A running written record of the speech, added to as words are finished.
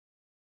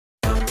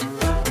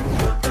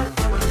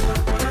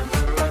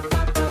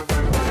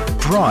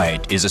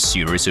Pride is a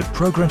series of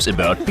programs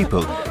about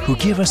people who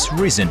give us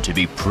reason to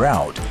be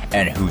proud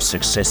and whose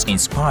success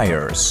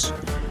inspires.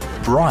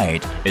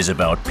 Pride is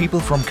about people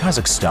from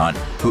Kazakhstan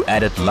who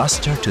added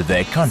luster to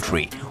their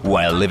country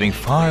while living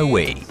far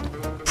away.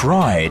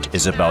 Pride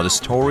is about the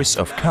stories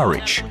of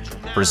courage,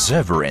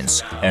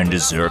 perseverance and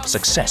deserved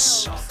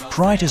success.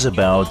 Pride is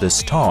about the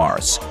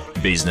stars,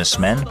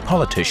 businessmen,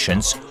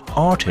 politicians,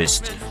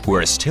 artists who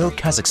are still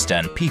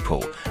Kazakhstan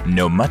people,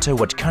 no matter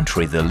what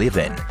country they live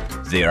in.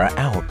 They are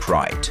our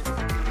pride.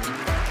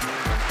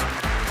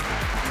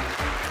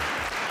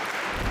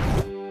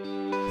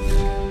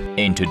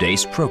 In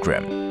today's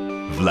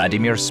program,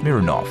 Vladimir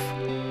Smirnov,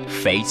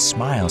 fate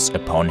smiles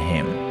upon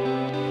him.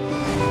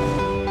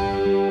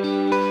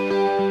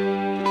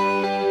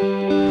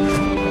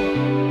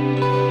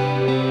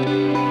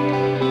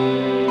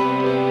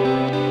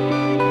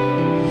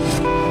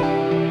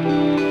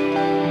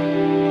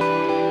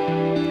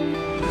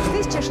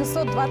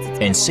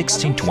 In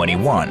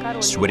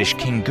 1621, Swedish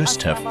King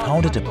Gustav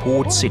founded a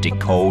port city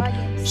called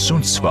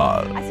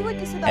Sundsvall.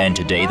 And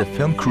today the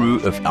film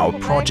crew of our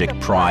project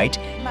Pride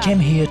came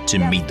here to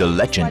meet the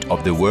legend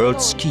of the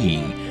world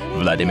skiing,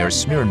 Vladimir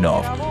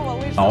Smirnov,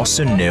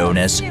 also known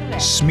as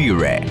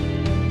Smire.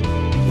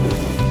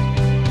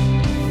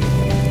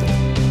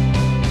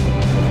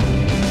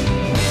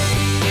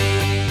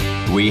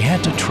 We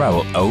had to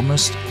travel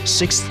almost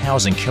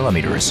 6,000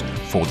 kilometers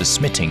for this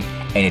meeting,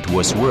 and it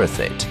was worth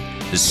it.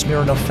 The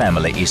Smirnov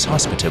family is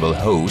hospitable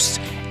hosts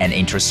and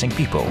interesting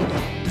people.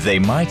 They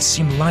might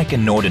seem like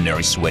an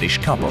ordinary Swedish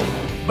couple,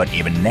 but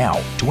even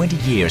now, 20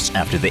 years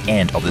after the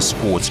end of the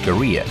sports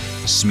career,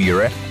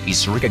 Smire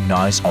is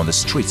recognized on the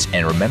streets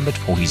and remembered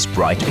for his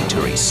bright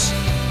victories.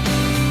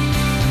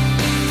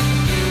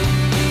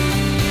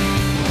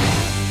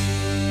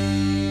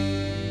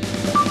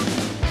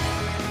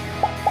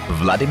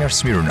 Vladimir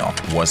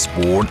Smirnov was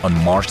born on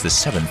March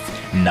 7,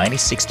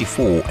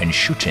 1964 in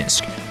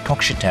Shchutinsk,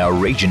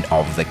 Kokshetau region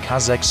of the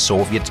Kazakh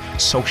Soviet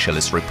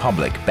Socialist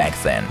Republic back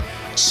then.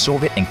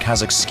 Soviet and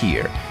Kazakh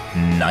skier,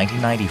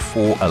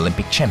 1994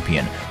 Olympic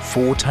champion,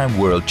 4-time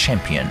world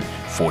champion,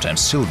 4-time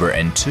silver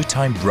and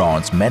 2-time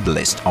bronze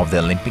medalist of the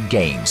Olympic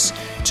Games,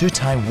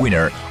 2-time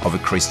winner of a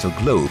Crystal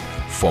Globe,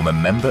 former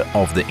member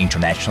of the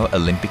International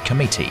Olympic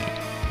Committee.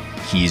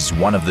 He is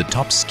one of the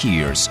top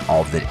skiers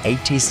of the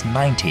 80s,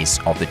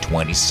 90s of the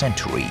 20th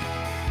century.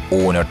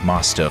 Honored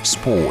Master of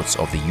Sports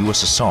of the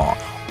USSR,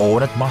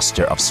 Honored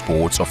Master of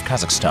Sports of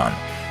Kazakhstan.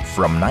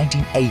 From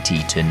 1980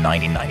 to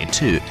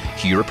 1992,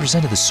 he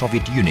represented the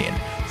Soviet Union.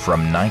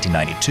 From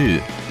 1992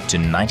 to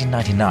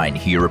 1999,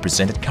 he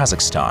represented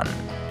Kazakhstan.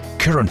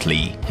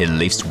 Currently, he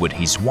lives with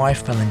his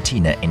wife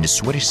Valentina in the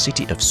Swedish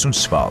city of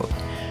Sundsvall.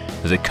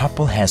 The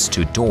couple has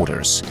 2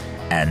 daughters,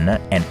 Anna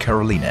and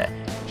Carolina.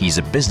 He's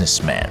a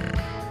businessman.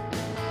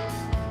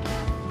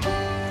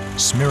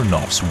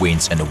 Smirnov's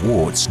wins and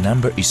awards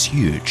number is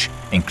huge,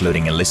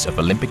 including a list of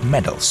Olympic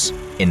medals.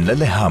 In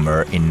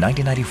Lillehammer in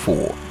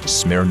 1994,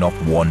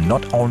 Smirnov won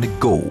not only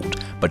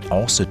gold but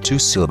also 2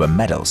 silver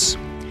medals.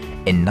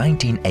 In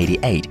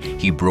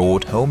 1988, he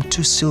brought home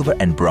 2 silver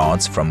and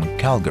bronze from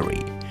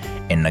Calgary.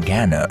 In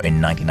Nagano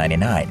in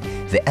 1999,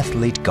 the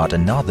athlete got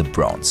another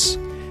bronze.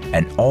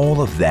 And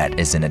all of that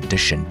is in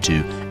addition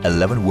to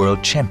 11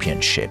 World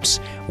Championships,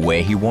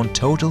 where he won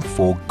total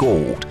 4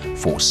 gold,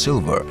 4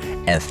 silver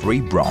and 3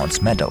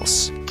 bronze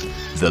medals.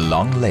 The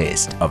long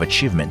list of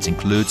achievements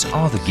includes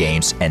other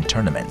games and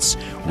tournaments,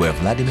 where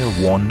Vladimir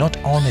won not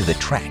only the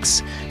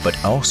tracks, but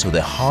also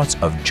the hearts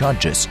of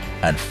judges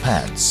and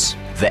fans.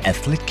 The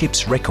athlete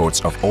keeps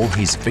records of all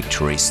his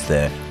victories,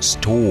 the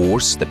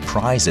stores, the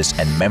prizes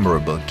and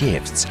memorable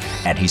gifts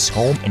at his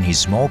home in his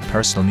small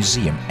personal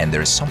museum, and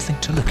there is something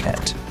to look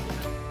at.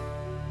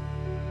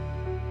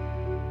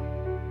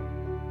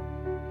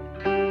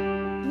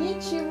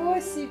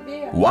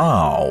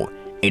 Wow,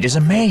 it is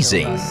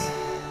amazing!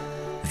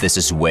 This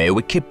is where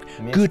we keep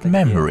good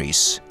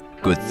memories,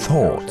 good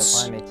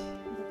thoughts.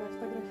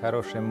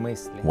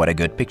 What a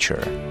good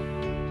picture!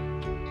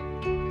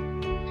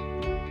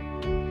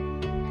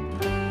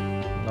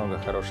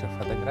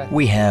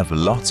 We have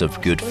lots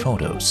of good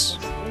photos.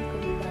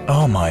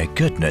 Oh my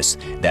goodness,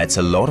 that's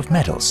a lot of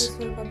medals.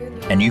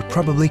 And you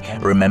probably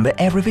remember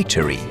every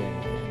victory.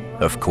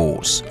 Of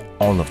course,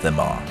 all of them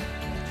are.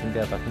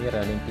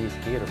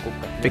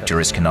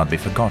 Victories cannot be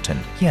forgotten.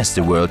 Yes,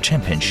 the World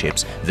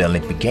Championships, the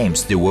Olympic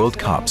Games, the World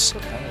Cups.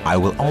 I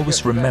will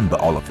always remember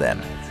all of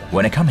them.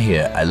 When I come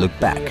here, I look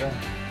back.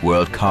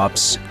 World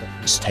Cups,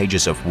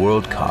 stages of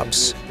World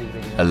Cups,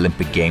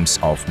 Olympic Games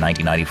of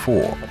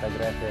 1994.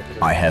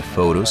 I have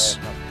photos.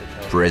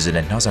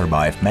 President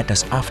Nazarbayev met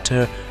us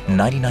after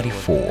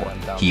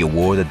 1994. He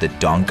awarded the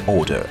Dunk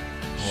Order.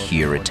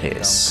 Here it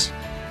is.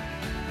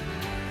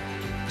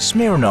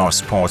 Smirnov's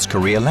sports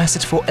career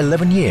lasted for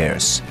 11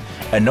 years,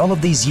 and all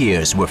of these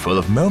years were full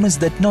of moments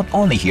that not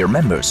only he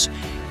remembers.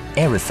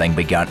 Everything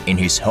began in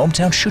his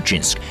hometown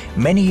Shchutinsk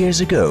many years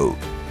ago.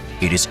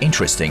 It is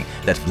interesting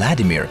that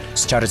Vladimir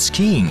started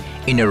skiing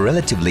in a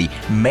relatively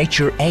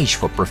mature age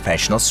for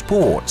professional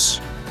sports.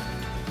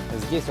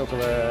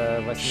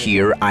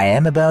 Here I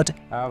am about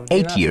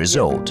 8 years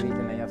old.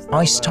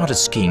 I started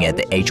skiing at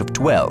the age of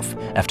 12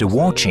 after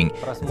watching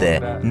the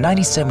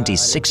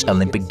 1976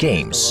 Olympic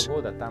Games.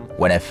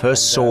 When I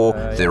first saw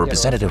the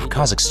representative of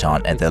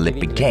Kazakhstan at the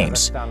Olympic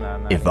Games,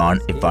 Ivan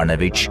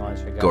Ivanovich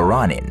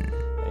Goranin.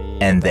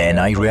 And then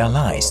I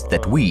realized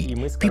that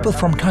we, people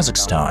from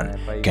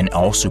Kazakhstan, can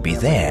also be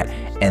there,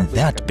 and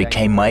that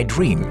became my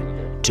dream,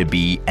 to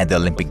be at the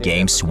Olympic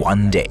Games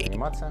one day.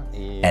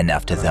 And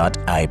after that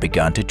I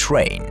began to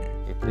train.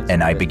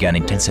 And I began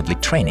intensively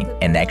training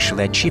and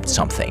actually achieved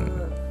something.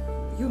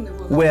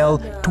 Well,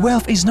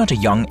 12 is not a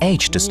young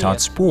age to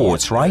start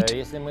sports, right?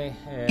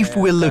 If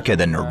we look at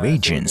the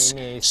Norwegians,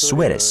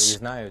 Swedes,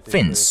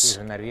 Finns,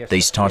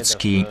 they start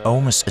skiing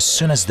almost as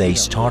soon as they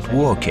start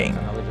working.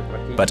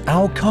 But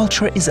our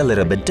culture is a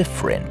little bit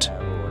different.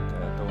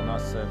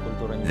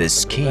 The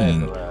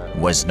skiing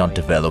was not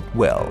developed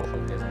well.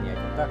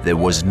 There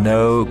was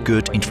no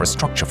good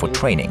infrastructure for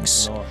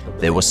trainings.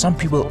 There were some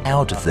people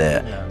out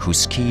there who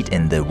skied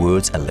in the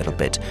woods a little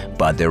bit,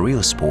 but the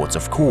real sports,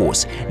 of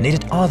course,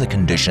 needed other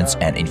conditions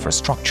and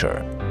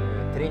infrastructure.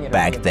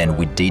 Back then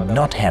we did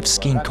not have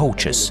skiing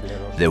coaches,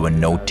 there were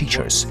no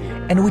teachers,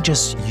 and we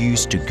just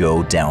used to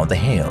go down the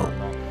hill.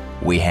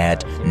 We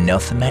had no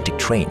thematic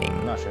training.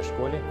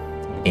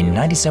 In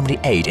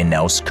 1978, in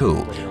our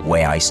school,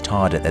 where I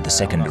started at the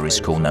secondary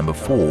school number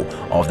 4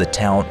 of the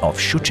town of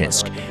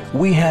Shchutinsk,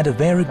 we had a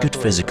very good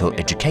physical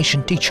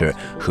education teacher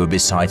who,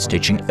 besides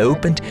teaching,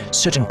 opened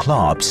certain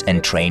clubs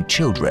and trained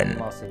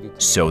children.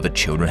 So the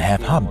children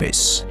have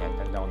hobbies.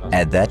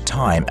 At that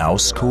time, our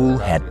school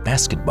had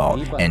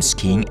basketball and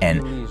skiing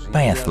and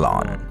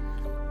biathlon.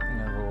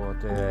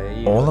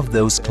 All of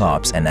those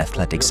clubs and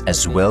athletics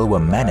as well were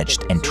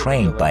managed and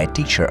trained by a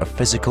teacher of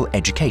physical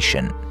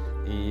education.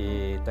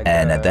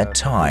 And at that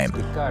time,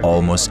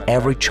 almost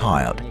every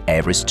child,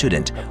 every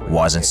student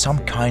was in some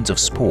kinds of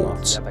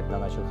sports.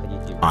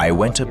 I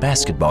went to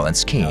basketball and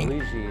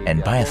skiing,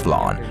 and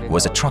biathlon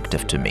was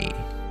attractive to me.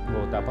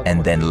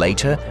 And then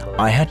later,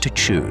 I had to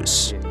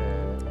choose.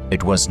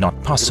 It was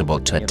not possible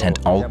to attend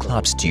all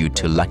clubs due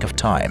to lack of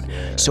time,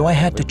 so I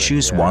had to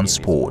choose one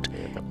sport,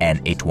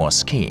 and it was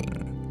skiing.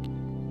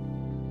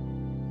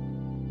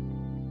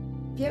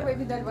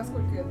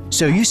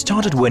 So you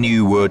started when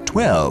you were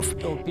 12,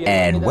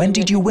 and when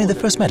did you win the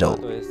first medal?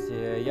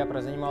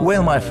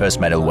 Well, my first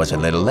medal was a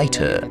little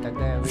later.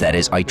 That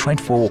is, I trained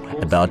for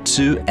about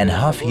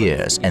 2.5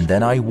 years, and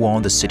then I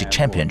won the city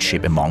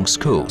championship among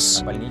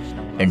schools.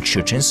 In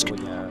Shchutinsk,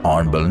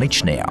 on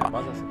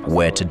Bolnichnaya,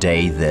 where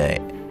today there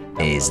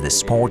is the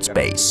sports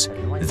base,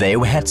 there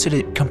we had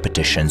city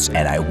competitions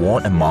and I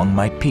won among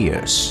my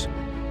peers.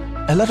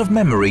 A lot of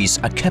memories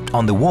are kept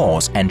on the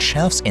walls and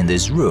shelves in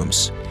these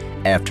rooms.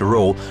 After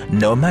all,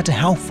 no matter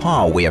how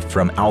far we are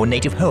from our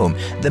native home,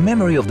 the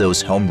memory of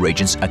those home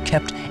regions are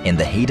kept in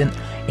the hidden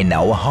in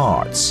our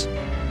hearts.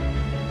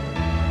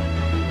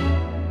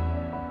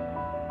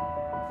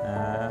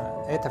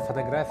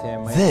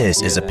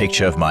 This is a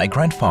picture of my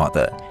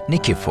grandfather,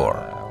 Nikifor.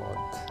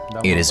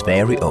 It is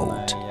very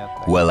old.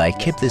 Well, I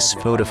keep this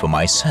photo for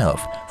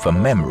myself, for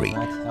memory,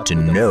 to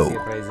know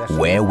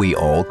where we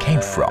all came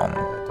from.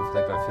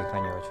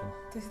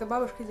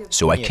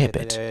 So I keep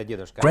it.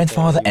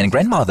 Grandfather and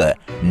grandmother.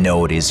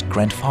 No, it is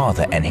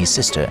grandfather and his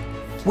sister.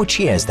 Which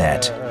year is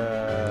that?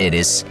 It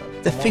is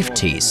the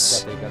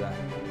 50s,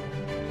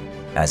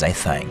 as I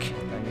think.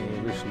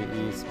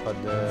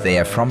 They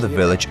are from the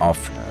village of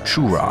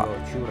Chura,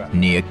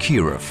 near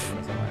Kirov.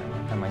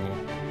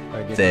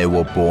 They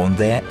were born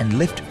there and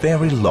lived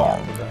very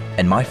long,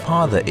 and my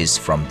father is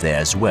from there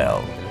as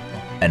well,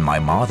 and my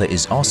mother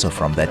is also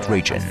from that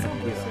region.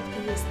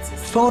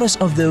 Photos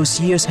of those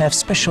years have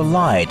special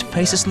light,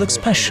 faces look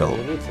special.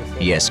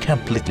 Yes,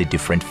 completely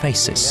different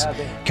faces,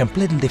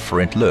 completely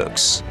different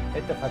looks.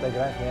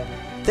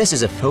 This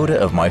is a photo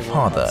of my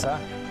father,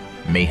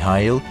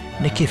 Mikhail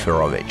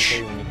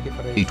Nikiforovich.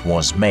 It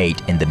was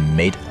made in the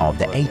mid of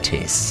the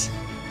 80s.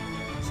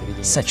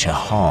 Such a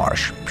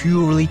harsh,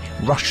 purely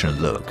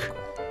Russian look,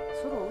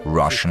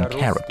 Russian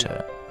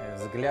character.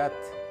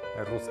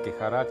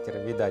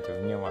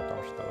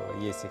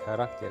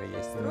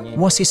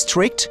 Was he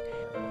strict?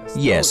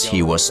 Yes,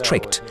 he was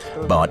strict,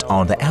 but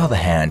on the other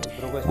hand,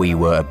 we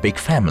were a big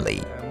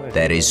family.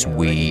 That is,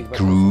 we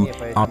grew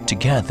up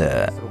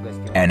together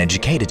and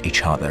educated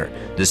each other.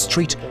 The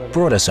street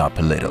brought us up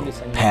a little.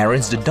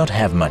 Parents did not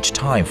have much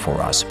time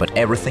for us, but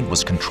everything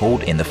was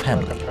controlled in the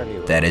family.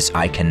 That is,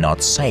 I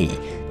cannot say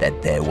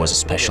that there was a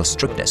special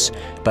strictness,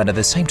 but at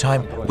the same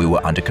time, we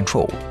were under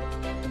control.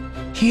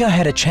 Here I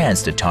had a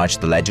chance to touch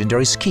the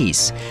legendary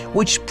skis,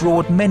 which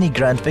brought many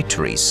grand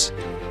victories.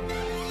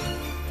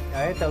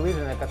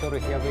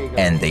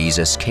 And these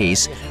are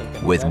skis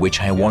with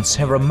which I won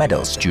several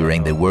medals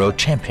during the World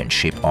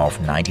Championship of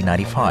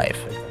 1995.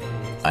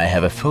 I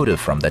have a photo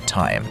from that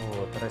time.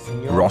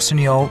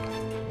 Rossignol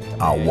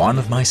are one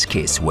of my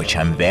skis, which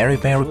I'm very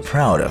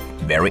proud of,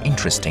 very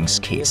interesting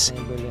skis.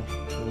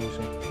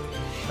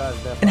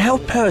 And how a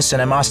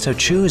person, a master,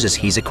 chooses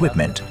his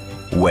equipment.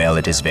 Well,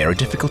 it is very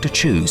difficult to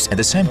choose. At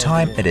the same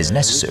time, it is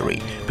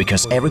necessary,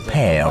 because every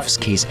pair of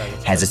skis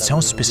has its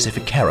own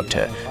specific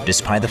character,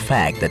 despite the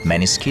fact that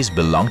many skis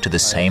belong to the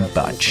same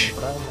batch.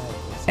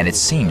 And it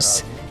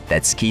seems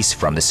that skis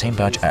from the same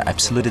batch are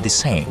absolutely the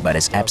same, but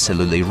it's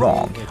absolutely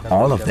wrong.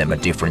 All of them are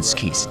different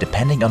skis,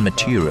 depending on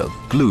material,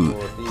 glue,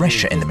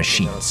 pressure in the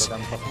machines.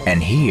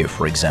 And here,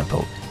 for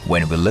example,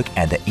 when we look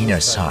at the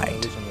inner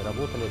side,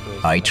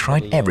 I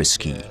tried every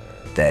ski.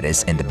 That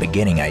is, in the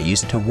beginning I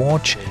used to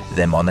watch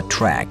them on the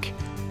track.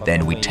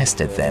 Then we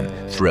tested them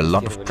through a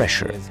lot of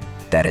pressure.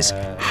 That is,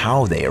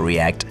 how they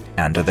react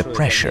under the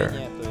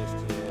pressure.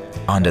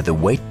 Under the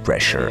weight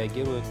pressure,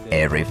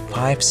 every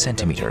 5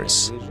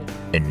 centimeters,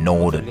 in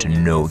order to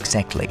know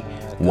exactly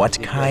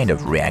what kind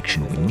of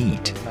reaction we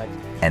need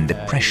and the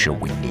pressure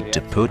we need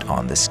to put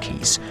on the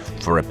skis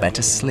for a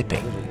better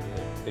slipping.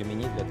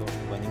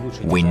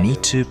 We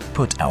need to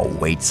put our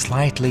weight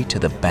slightly to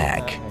the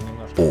back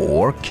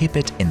or keep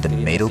it in the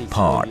middle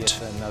part.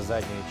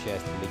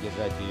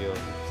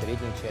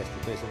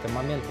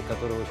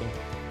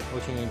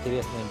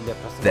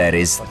 That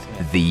is,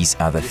 these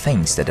are the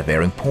things that are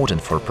very important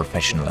for a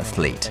professional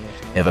athlete.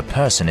 If a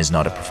person is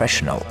not a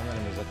professional,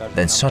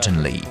 then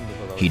certainly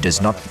he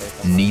does not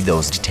need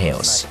those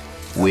details.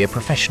 We are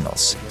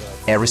professionals.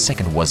 Every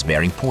second was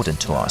very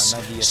important to us,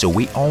 so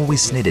we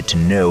always needed to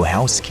know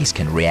how skis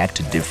can react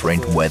to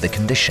different weather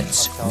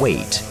conditions,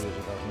 weight,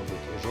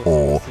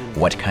 or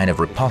what kind of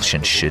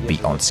repulsion should be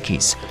on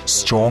skis,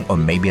 strong or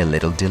maybe a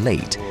little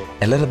delayed,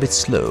 a little bit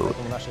slow.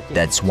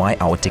 That's why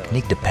our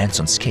technique depends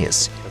on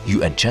skis.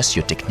 You adjust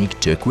your technique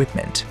to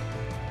equipment.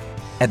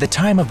 At the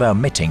time of our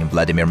meeting,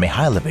 Vladimir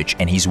Mikhailovich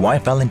and his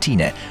wife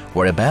Valentina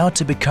were about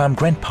to become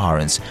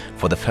grandparents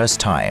for the first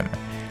time.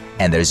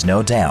 And there's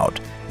no doubt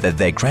that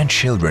their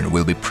grandchildren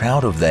will be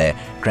proud of their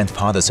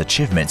grandfather's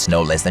achievements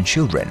no less than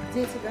children.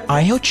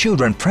 Are your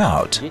children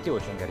proud?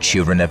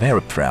 Children are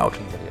very proud.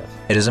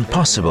 It is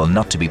impossible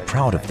not to be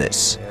proud of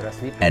this.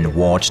 And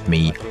watched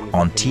me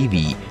on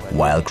TV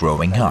while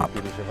growing up.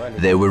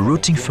 They were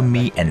rooting for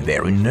me and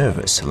very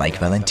nervous, like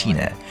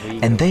Valentina,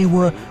 and they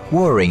were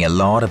worrying a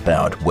lot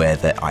about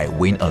whether I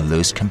win or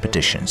lose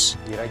competitions.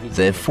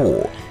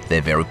 Therefore,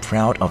 they're very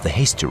proud of the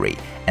history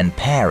and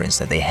parents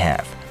that they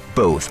have,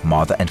 both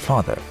mother and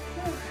father.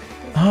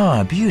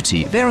 Ah,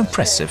 beauty, very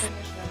impressive.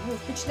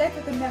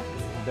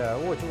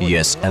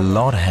 Yes, a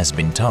lot has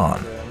been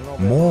done.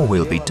 More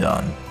will be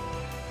done.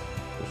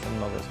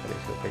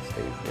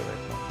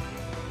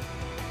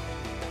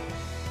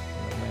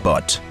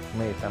 But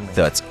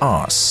that's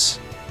us.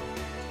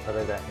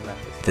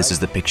 This is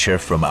the picture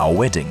from our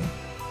wedding.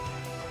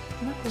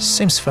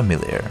 Seems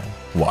familiar.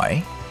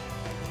 Why?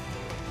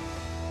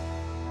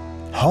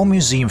 Home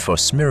Museum for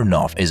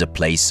Smirnov is a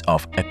place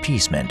of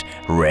appeasement,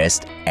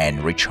 rest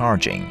and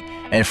recharging.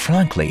 And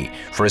frankly,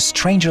 for a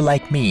stranger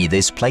like me,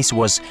 this place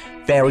was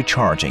very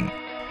charging.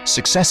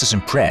 Successes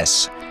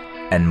impress,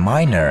 and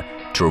minor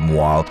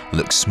turmoil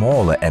looks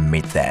smaller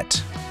amid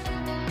that.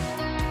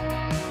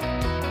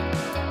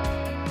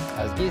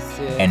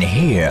 And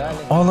here,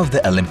 all of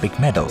the Olympic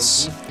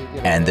medals.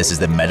 And this is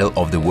the medal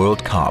of the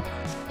World Cup.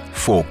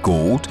 4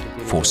 gold,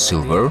 4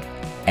 silver,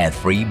 and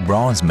 3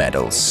 bronze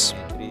medals.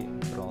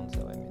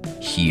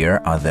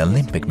 Here are the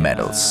Olympic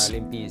medals.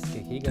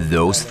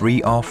 Those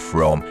 3 are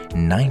from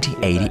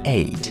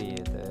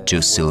 1988,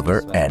 2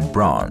 silver and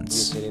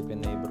bronze.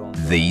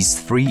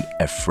 These 3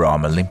 are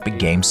from Olympic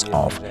Games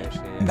of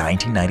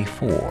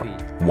 1994,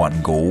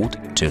 1 gold,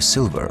 2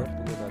 silver.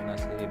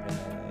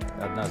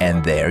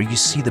 And there you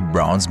see the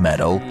bronze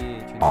medal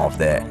of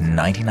the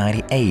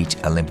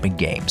 1998 Olympic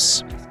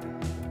Games.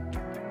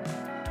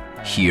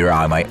 Here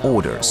are my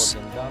orders: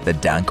 the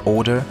Dunk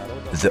Order,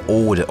 the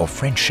Order of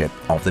Friendship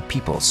of the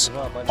Peoples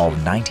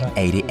of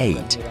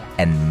 1988,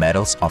 and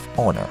Medals of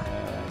Honor.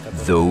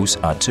 Those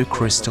are 2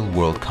 Crystal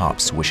World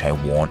Cups which I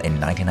won in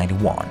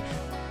 1991.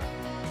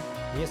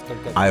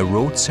 I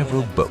wrote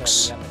several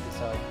books.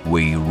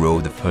 We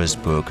wrote the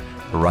first book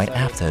right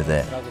after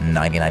the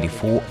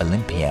 1994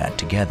 Olympiad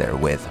together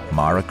with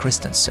Mara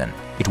Christensen.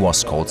 It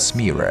was called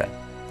Smira.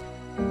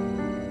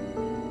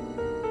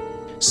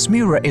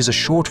 Smira is a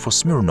short for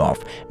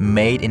Smirnov,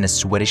 made in a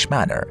Swedish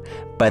manner,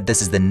 but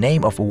this is the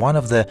name of one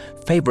of the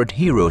favorite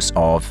heroes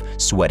of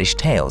Swedish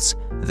tales,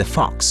 the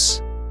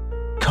fox.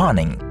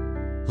 Cunning,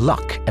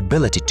 luck,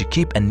 ability to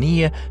keep an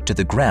ear to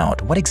the ground.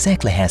 What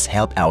exactly has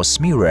helped our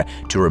Smira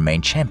to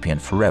remain champion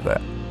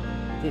forever?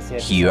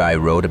 Here I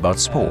wrote about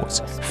sports,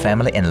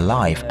 family and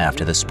life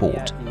after the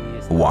sport.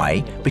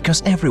 Why?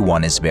 Because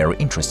everyone is very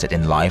interested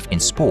in life in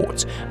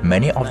sports.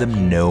 Many of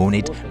them know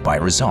it by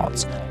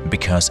results,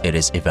 because it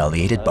is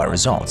evaluated by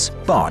results.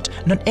 But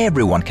not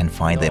everyone can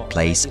find their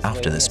place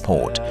after the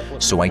sport,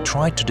 so I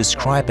tried to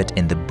describe it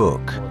in the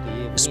book.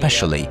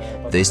 Especially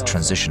this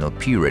transitional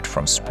period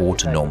from sport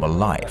to normal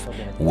life,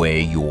 where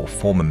your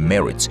former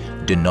merits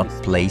do not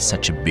play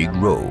such a big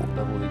role.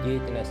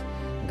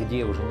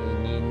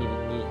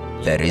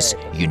 That is,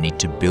 you need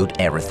to build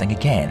everything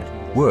again: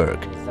 work,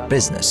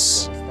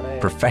 business,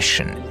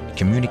 profession,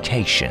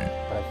 communication,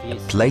 a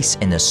place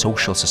in a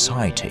social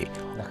society.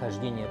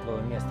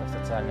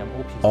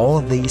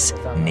 All this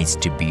needs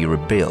to be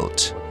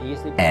rebuilt,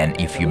 and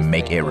if you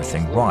make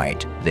everything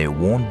right, there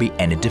won't be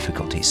any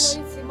difficulties.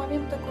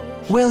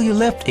 Well, you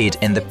left it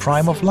in the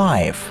prime of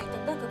life,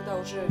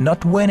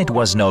 not when it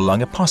was no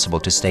longer possible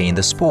to stay in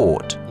the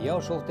sport.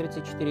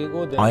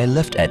 I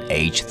left at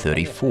age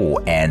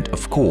 34, and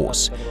of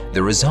course,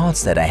 the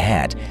results that I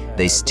had,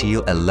 they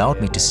still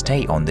allowed me to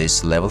stay on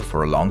this level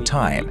for a long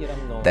time.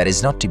 That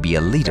is not to be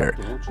a leader,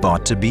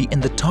 but to be in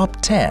the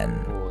top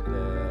 10.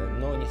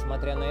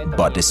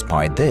 But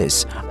despite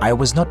this, I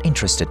was not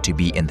interested to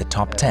be in the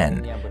top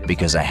 10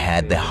 because I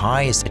had the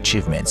highest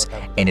achievements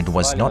and it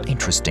was not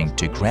interesting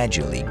to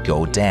gradually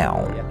go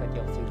down.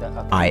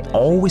 I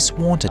always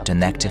wanted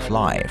an active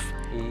life,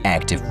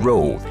 active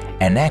role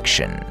and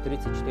action.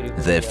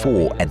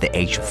 Therefore, at the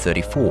age of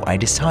 34, I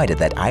decided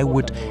that I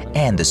would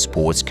end the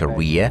sports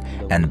career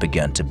and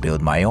began to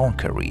build my own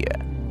career.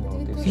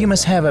 You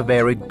must have a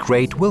very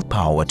great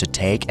willpower to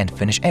take and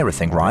finish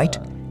everything, right?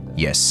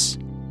 Yes.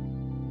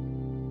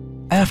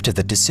 After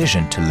the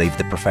decision to leave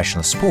the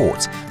professional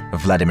sports,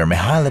 Vladimir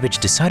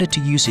Mikhailovich decided to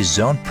use his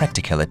own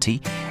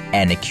practicality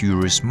and a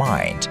curious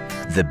mind,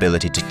 the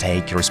ability to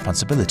take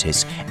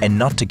responsibilities and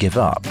not to give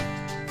up.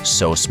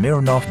 So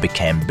Smirnov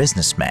became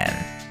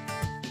businessman.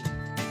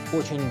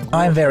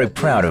 I'm very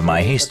proud of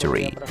my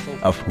history,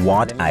 of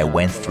what I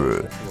went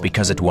through,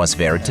 because it was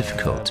very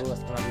difficult.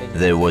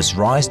 There was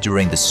rise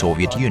during the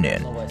Soviet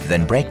Union,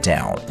 then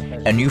breakdown,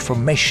 a new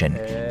formation,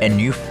 a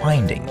new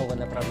finding,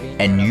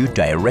 a new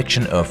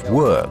direction of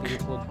work.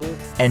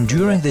 And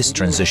during this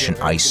transition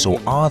I saw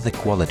other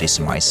qualities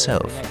in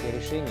myself.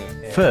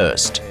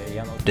 First,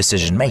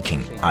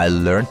 decision-making. I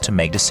learned to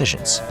make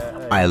decisions.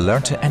 I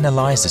learned to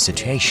analyze the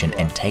situation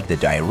and take the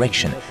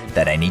direction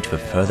that I need for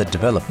further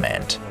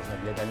development.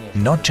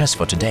 Not just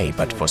for today,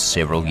 but for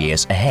several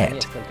years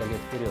ahead.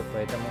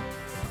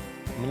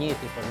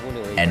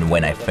 And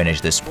when I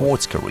finished the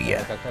sports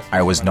career,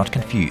 I was not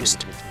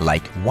confused,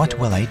 like what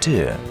will I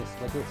do?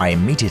 I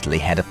immediately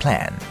had a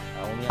plan.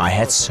 I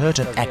had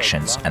certain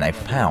actions and I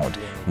found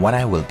what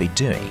I will be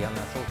doing.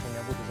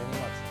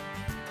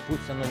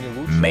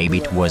 Maybe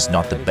it was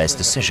not the best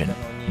decision,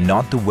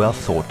 not the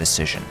well-thought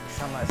decision,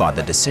 but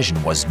the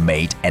decision was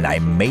made and I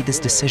made this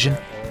decision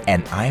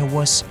and I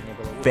was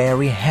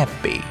very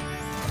happy.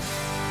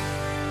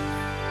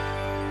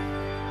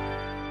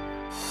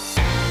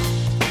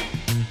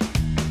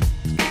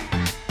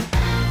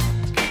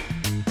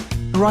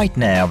 Right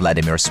now,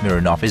 Vladimir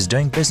Smirnov is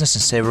doing business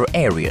in several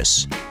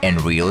areas, in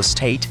real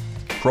estate,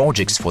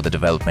 projects for the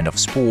development of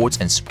sports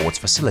and sports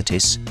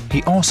facilities.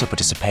 He also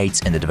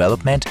participates in the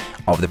development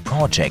of the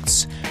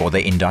projects for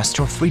the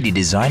industrial 3D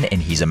design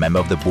and he's a member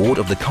of the board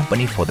of the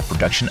company for the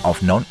production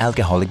of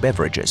non-alcoholic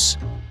beverages.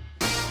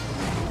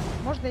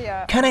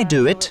 Can I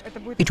do it?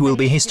 It will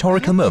be a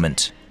historical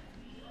moment.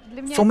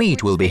 For me,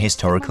 it will be a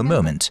historical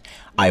moment.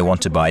 I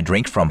want to buy a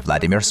drink from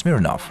Vladimir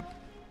Smirnov.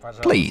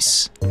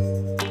 Please.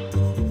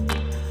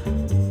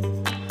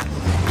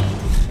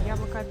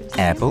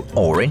 Apple,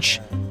 orange.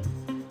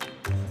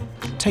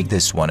 Take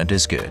this one, it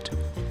is good.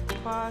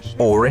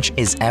 Orange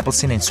is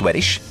appelsin in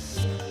Swedish?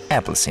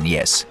 Appelsin,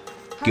 yes.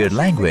 Good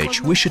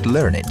language, we should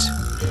learn it.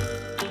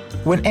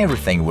 When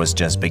everything was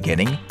just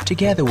beginning,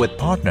 together with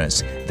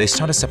partners, they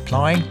started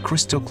supplying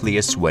crystal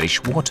clear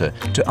Swedish water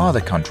to other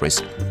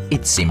countries.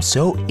 It seemed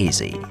so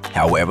easy.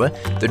 However,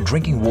 the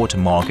drinking water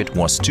market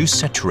was too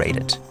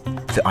saturated.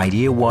 The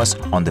idea was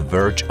on the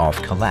verge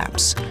of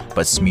collapse,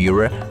 but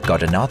Smura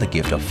got another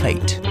gift of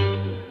fate.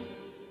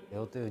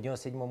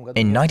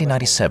 In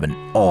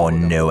 1997, or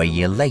no, a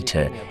year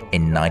later,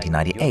 in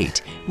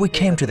 1998, we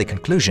came to the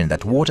conclusion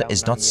that water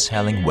is not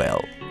selling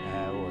well.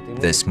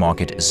 This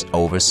market is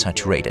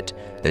oversaturated,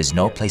 there's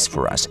no place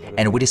for us,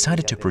 and we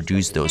decided to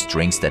produce those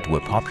drinks that were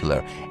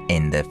popular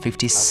in the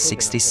 50s,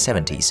 60s,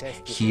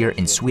 70s here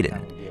in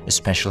Sweden,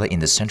 especially in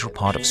the central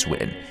part of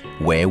Sweden,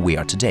 where we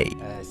are today.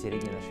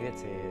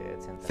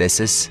 This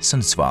is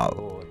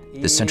Sundsvall,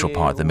 the central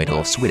part, the middle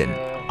of Sweden.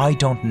 I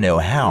don't know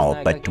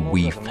how, but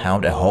we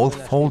found a whole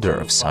folder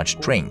of such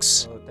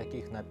drinks.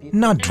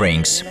 Not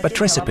drinks, but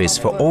recipes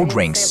for all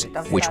drinks,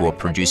 which were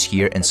produced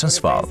here in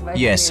Sundsvall.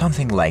 Yes,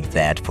 something like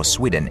that for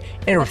Sweden.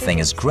 Everything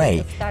is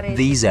grey.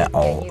 These are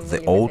all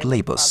the old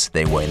labels,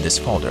 they were in this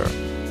folder.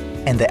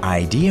 And the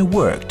idea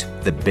worked.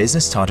 The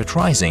business started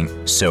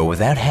rising, so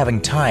without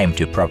having time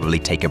to probably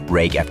take a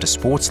break after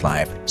sports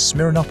life,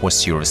 Smirnov was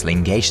seriously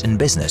engaged in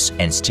business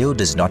and still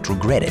does not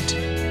regret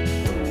it.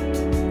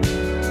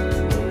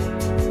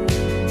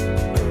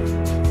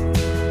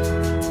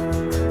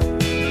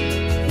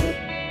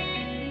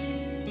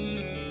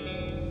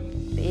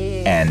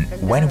 And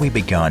when we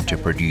began to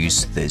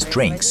produce these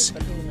drinks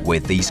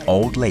with these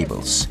old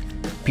labels,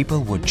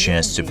 people were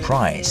just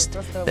surprised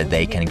that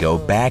they can go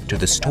back to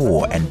the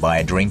store and buy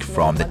a drink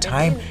from the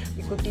time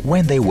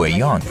when they were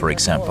young, for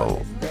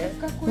example.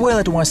 Well,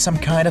 it was some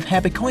kind of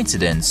happy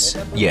coincidence.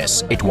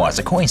 Yes, it was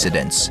a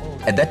coincidence.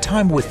 At that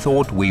time we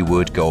thought we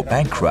would go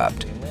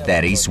bankrupt.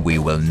 That is, we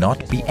will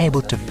not be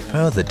able to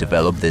further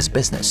develop this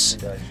business.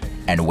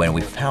 And when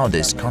we found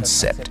this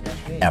concept,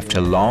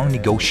 after long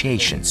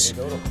negotiations,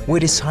 we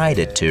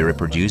decided to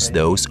reproduce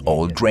those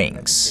old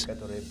drinks.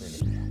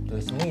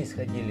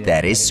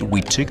 That is,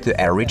 we took the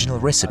original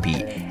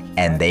recipe,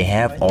 and they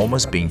have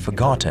almost been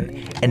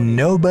forgotten, and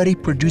nobody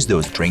produced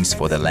those drinks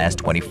for the last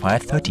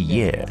 25-30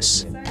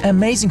 years.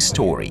 Amazing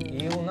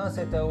story.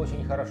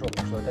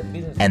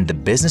 And the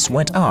business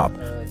went up.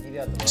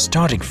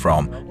 Starting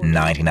from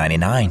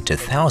 1999 to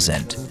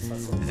 2000,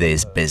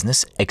 this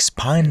business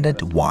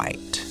expanded wide.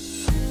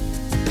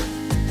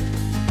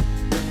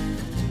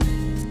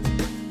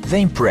 The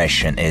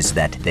impression is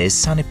that this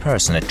sunny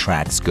person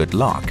attracts good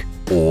luck,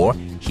 or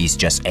he's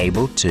just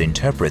able to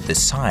interpret the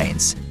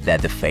signs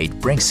that the fate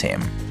brings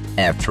him.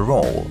 After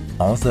all,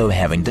 although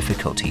having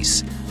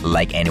difficulties,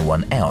 like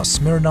anyone else,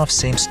 Smirnov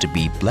seems to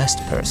be a blessed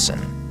person.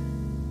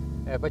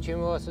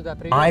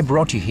 I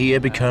brought you here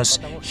because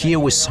here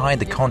we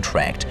signed the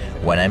contract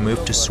when I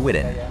moved to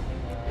Sweden.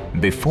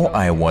 Before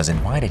I was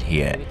invited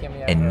here,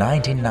 in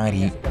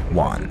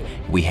 1991,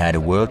 we had a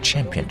world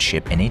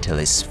championship in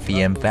Italy's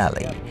Fiemme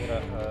Valley.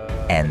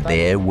 And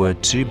there were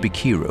two big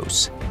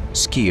heroes,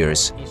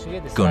 skiers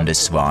Gunde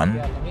Svan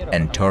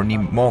and Torni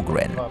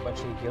Mogren,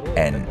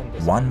 and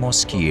one more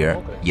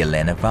skier,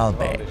 Jelena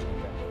Valbe.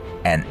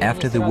 And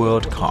after the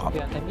World Cup,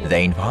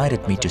 they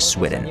invited me to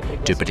Sweden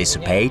to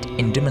participate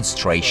in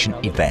demonstration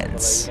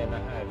events.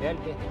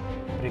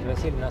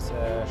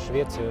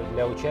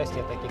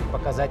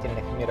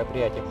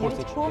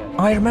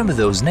 I remember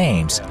those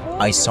names.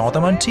 I saw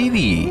them on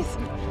TV.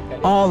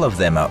 All of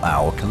them are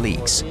our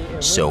colleagues.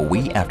 So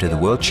we, after the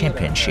World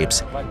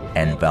Championships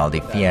and Val di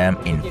Fiemme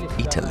in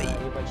Italy,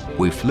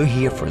 we flew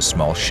here for a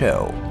small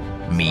show.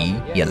 Me,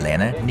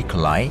 Jelena,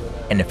 Nikolai,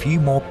 and a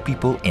few more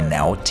people in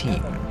our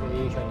team.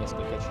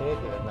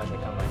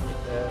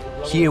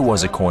 Here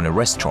was a corner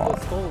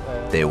restaurant.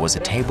 There was a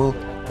table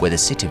with a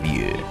city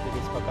view.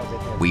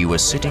 We were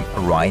sitting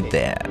right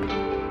there.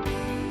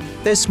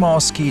 This small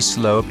ski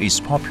slope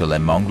is popular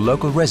among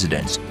local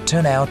residents,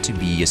 turned out to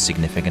be a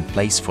significant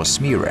place for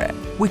Smira.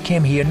 We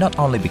came here not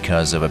only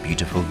because of a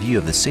beautiful view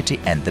of the city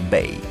and the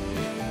bay.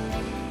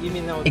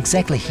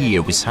 Exactly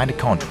here we signed a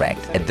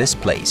contract, at this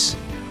place.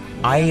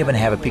 I even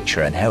have a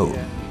picture at home.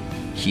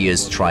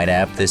 Here's tried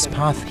up this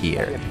path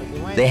here.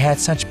 They had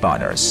such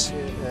banners.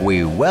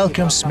 We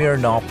welcome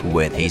Smirnov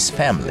with his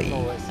family.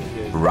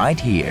 Right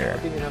here.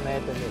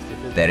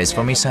 That is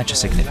for me such a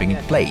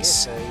significant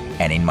place.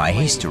 And in my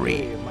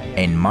history,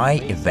 in my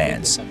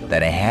events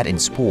that I had in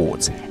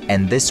sports,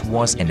 and this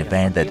was an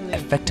event that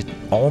affected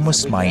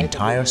almost my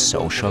entire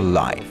social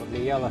life.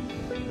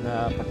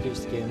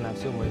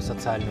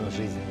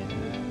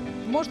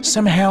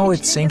 Somehow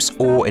it seems,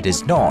 or it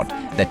is not,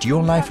 that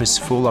your life is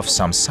full of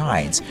some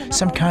signs,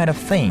 some kind of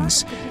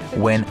things,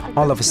 when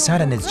all of a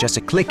sudden it's just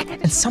a click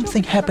and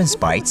something happens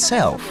by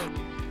itself.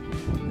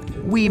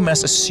 We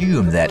must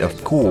assume that,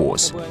 of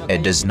course,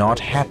 it does not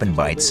happen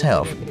by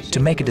itself. To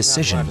make a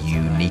decision,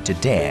 you need to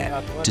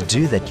dare. To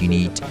do that, you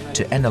need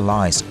to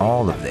analyze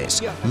all of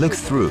this, look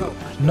through,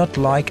 not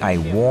like I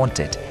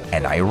want it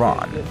and I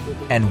run.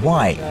 And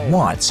why?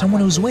 What? Someone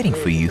who's waiting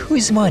for you, who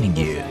is inviting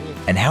you?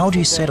 And how do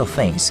you settle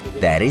things?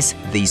 That is,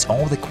 these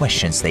are the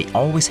questions, they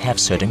always have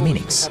certain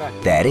meanings.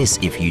 That is,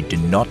 if you do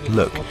not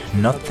look,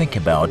 not think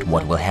about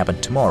what will happen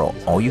tomorrow,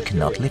 or you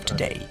cannot live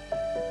today.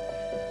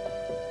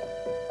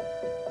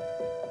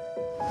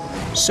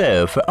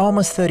 So, for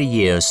almost 30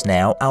 years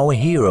now, our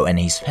hero and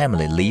his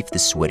family live the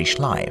Swedish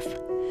life.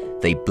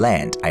 They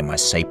blend, I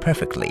must say,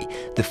 perfectly.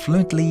 They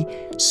fluently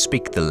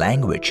speak the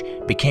language,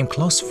 became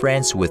close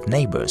friends with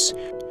neighbors,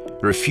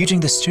 refuting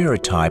the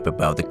stereotype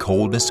about the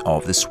coldness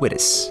of the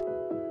Swedes.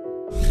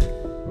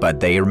 But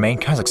they remain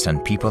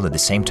Kazakhstan people at the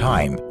same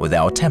time, with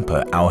our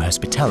temper, our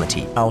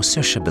hospitality, our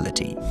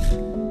sociability.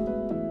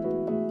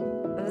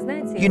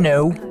 You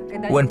know,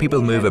 when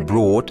people move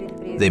abroad,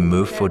 they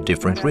move for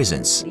different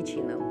reasons.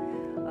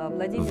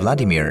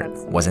 Vladimir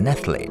was an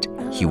athlete,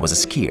 he was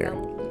a skier.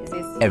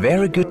 A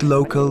very good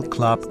local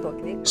club,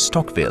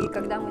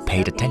 Stockville,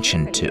 paid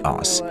attention to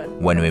us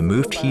when we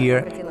moved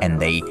here,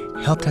 and they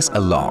helped us a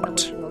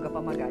lot.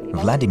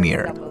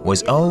 Vladimir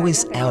was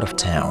always out of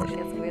town,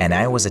 and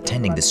I was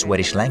attending the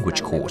Swedish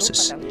language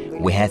courses.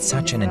 We had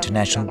such an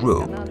international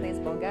group.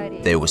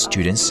 There were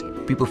students,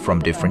 people from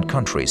different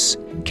countries,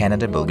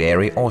 Canada,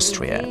 Bulgaria,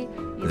 Austria.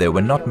 There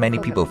were not many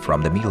people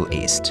from the Middle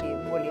East.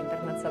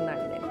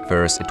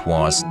 First, it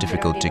was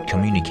difficult to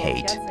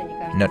communicate.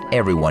 Not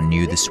everyone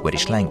knew the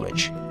Swedish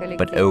language,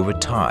 but over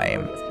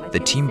time, the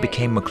team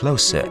became more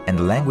closer and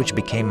the language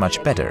became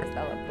much better,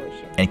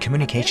 and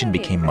communication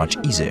became much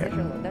easier.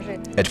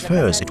 At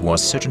first, it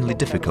was certainly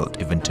difficult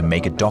even to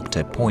make a doctor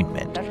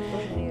appointment.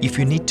 If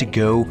you need to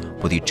go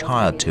with your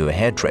child to a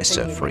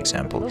hairdresser, for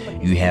example,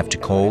 you have to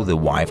call the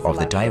wife of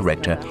the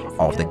director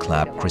of the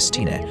club,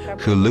 Christina,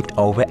 who looked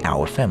over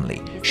our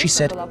family. She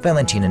said,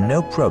 "Valentina,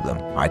 no problem,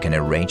 I can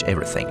arrange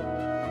everything."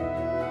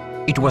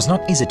 It was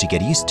not easy to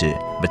get used to,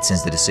 but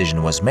since the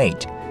decision was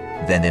made,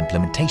 then the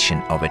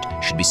implementation of it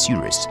should be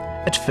serious.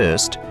 At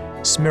first,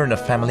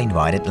 Smirnov family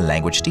invited a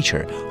language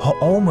teacher who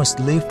almost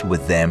lived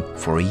with them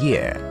for a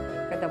year.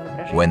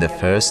 when the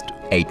first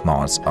 8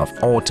 months of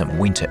autumn,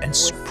 winter and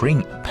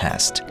spring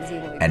passed,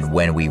 and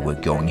when we were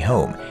going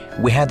home,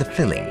 we had the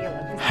feeling,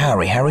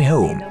 hurry, hurry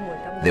home.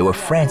 There were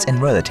friends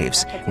and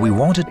relatives. We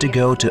wanted to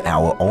go to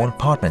our own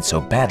apartment so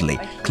badly,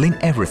 clean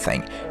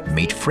everything,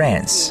 meet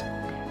friends.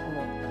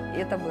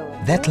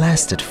 That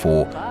lasted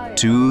for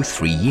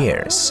 2-3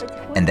 years.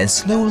 And then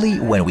slowly,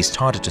 when we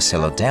started to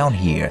settle down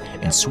here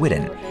in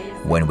Sweden,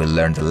 when we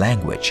learned the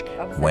language,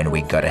 when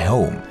we got a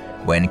home,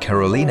 when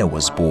Carolina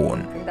was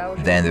born,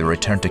 then the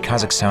return to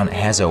Kazakhstan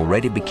has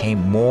already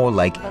become more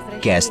like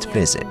guest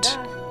visit.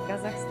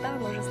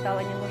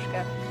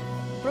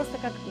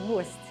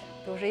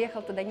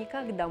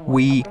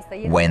 We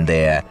went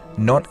there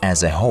not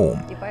as a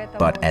home,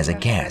 but as a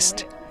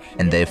guest.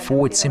 And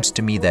therefore it seems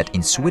to me that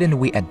in Sweden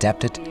we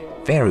adapted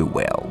very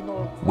well.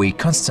 We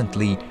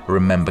constantly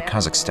remember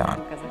Kazakhstan.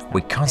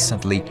 We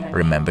constantly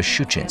remember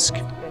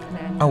Shchuchinsk.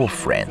 Our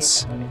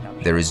friends.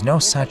 There is no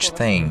such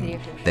thing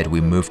that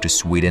we move to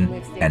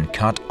Sweden and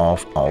cut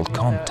off all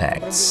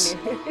contacts.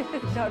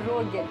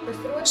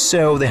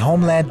 So the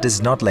homeland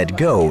does not let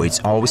go,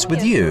 it's always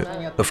with you.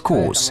 Of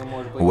course.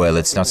 Well,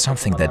 it's not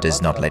something that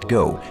does not let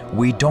go.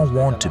 We don't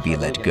want to be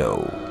let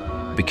go,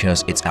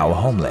 because it's our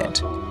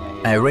homeland.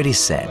 I already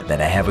said that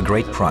I have a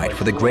great pride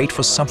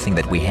for something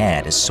that we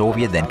had as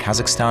Soviet, then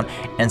Kazakhstan,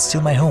 and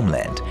still my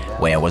homeland,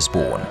 where I was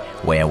born,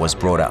 where I was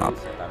brought up,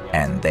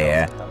 and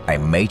there I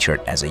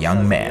matured as a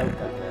young man.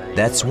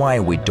 That's why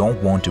we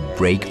don't want to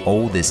break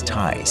all these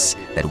ties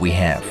that we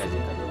have.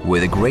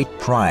 With a great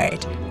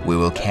pride, we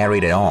will carry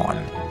it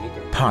on,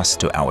 pass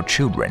to our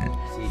children.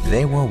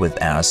 They were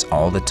with us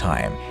all the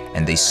time,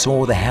 and they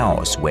saw the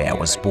house where I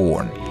was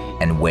born,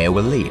 and where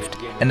we lived,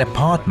 an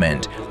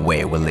apartment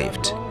where we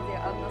lived,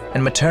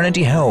 and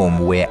maternity home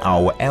where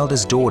our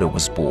eldest daughter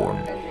was born.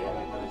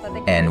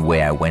 And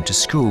where I went to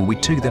school, we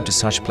took them to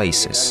such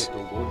places.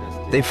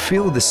 They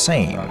feel the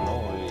same.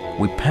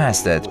 We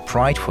pass that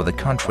pride for the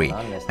country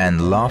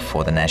and love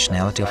for the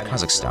nationality of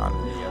Kazakhstan.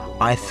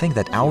 I think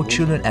that our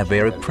children are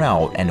very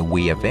proud, and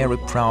we are very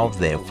proud,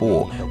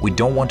 therefore we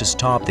don't want to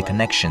stop the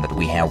connection that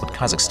we have with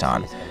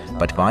Kazakhstan,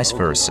 but vice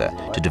versa,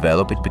 to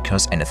develop it,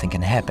 because anything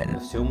can happen.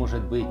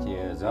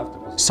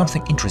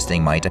 Something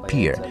interesting might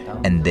appear,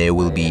 and there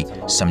will be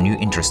some new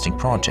interesting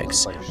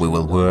projects. We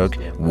will work,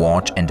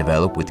 watch and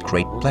develop with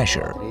great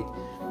pleasure.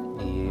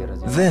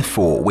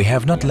 Therefore, we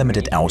have not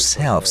limited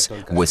ourselves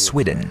with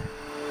Sweden.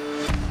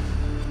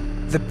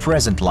 The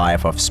present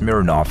life of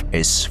Smirnov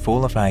is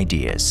full of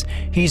ideas.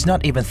 He's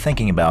not even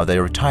thinking about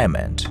their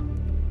retirement.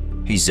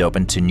 He's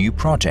open to new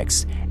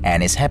projects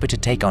and is happy to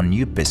take on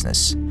new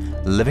business.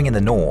 Living in the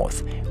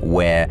north,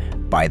 where,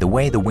 by the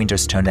way, the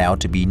winters turned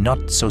out to be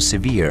not so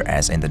severe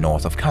as in the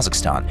north of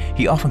Kazakhstan,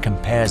 he often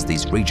compares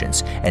these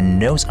regions and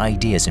knows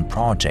ideas and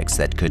projects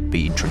that could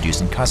be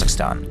introduced in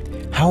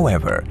Kazakhstan.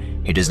 However,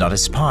 he does not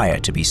aspire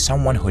to be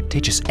someone who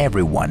teaches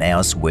everyone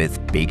else with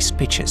big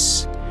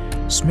speeches.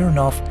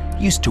 Smirnov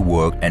used to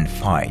work and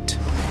fight.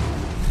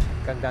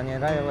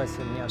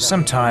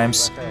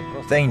 Sometimes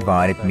they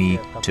invited me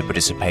to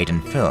participate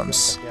in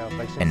films.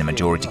 In the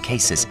majority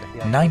cases,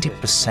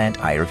 90%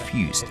 I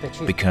refused,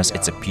 because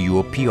it's a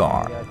pure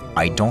PR.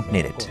 I don't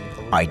need it.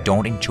 I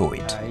don't enjoy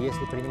it.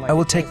 I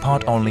will take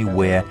part only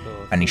where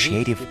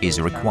initiative is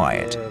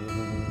required.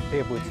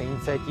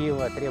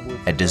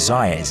 A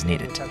desire is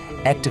needed,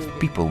 active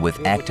people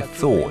with active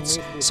thoughts,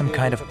 some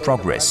kind of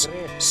progress,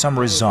 some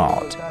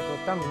result.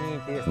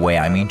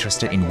 Where I'm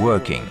interested in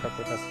working,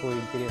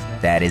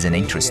 that is an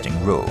interesting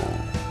role.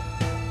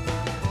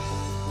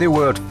 The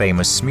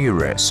world-famous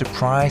Smirnov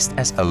surprised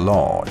us a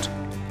lot,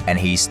 and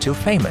he's still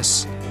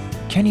famous.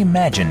 Can you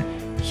imagine,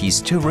 he's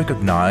still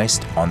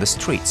recognized on the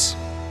streets?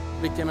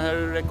 Vilken är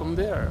du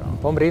rekommenderar då?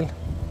 Pombril.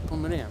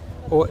 Pombril.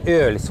 Och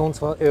öl,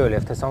 Sundsvall öl,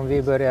 eftersom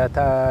vi börjar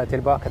ta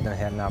tillbaka den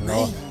här namnet.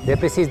 Och det är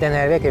precis den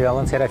här veckan vi har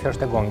lanserat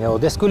första gången, och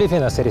det skulle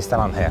finnas i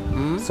restaurang här,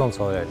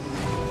 Sundsvall öl.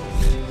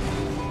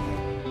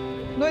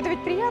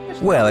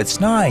 Well, it's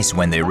nice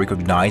when they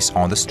recognize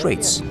on the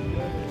streets.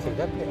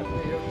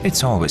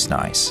 It's always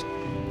nice.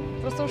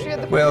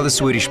 Well, the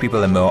Swedish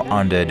people are more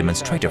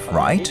under-demonstrative,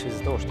 right?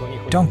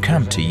 Don't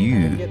come to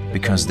you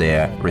because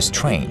they're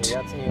restrained.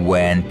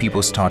 When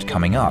people start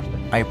coming up,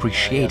 I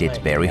appreciate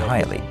it very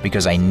highly,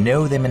 because I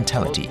know their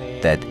mentality,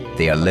 that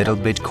they are a little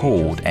bit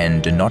cold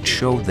and do not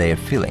show their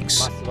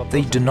feelings.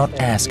 They do not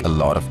ask a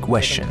lot of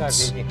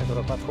questions.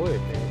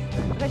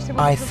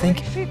 I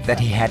think that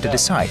he had to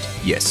decide,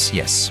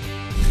 yes.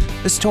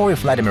 The story of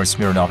Vladimir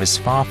Smirnov is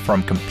far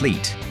from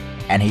complete,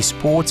 and his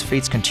sports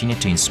feats continue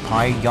to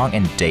inspire young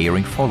and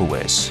daring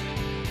followers.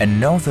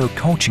 And although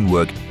coaching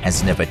work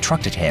has never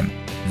attracted him,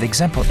 the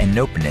example and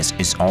openness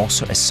is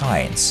also a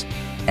science.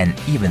 And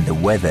even the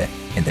weather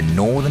in the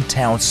northern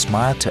towns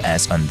smiled to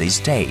us on this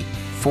day,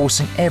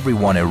 forcing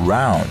everyone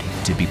around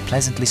to be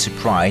pleasantly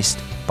surprised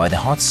by the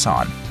hot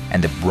sun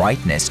and the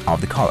brightness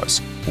of the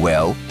colors.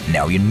 Well,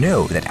 now you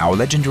know that our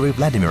legendary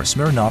Vladimir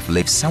Smirnov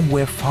lives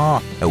somewhere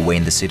far away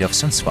in the city of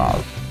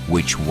Sundsvall,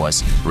 which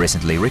was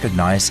recently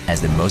recognized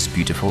as the most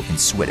beautiful in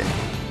Sweden.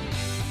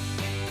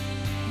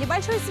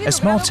 A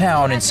small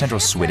town in central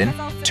Sweden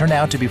turned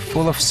out to be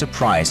full of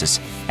surprises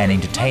and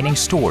entertaining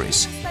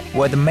stories,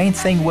 where the main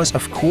thing was,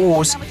 of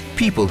course,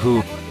 people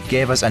who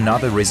gave us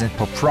another reason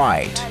for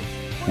pride.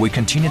 We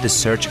continue the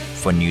search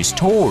for new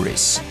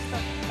stories.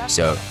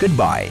 So,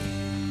 goodbye.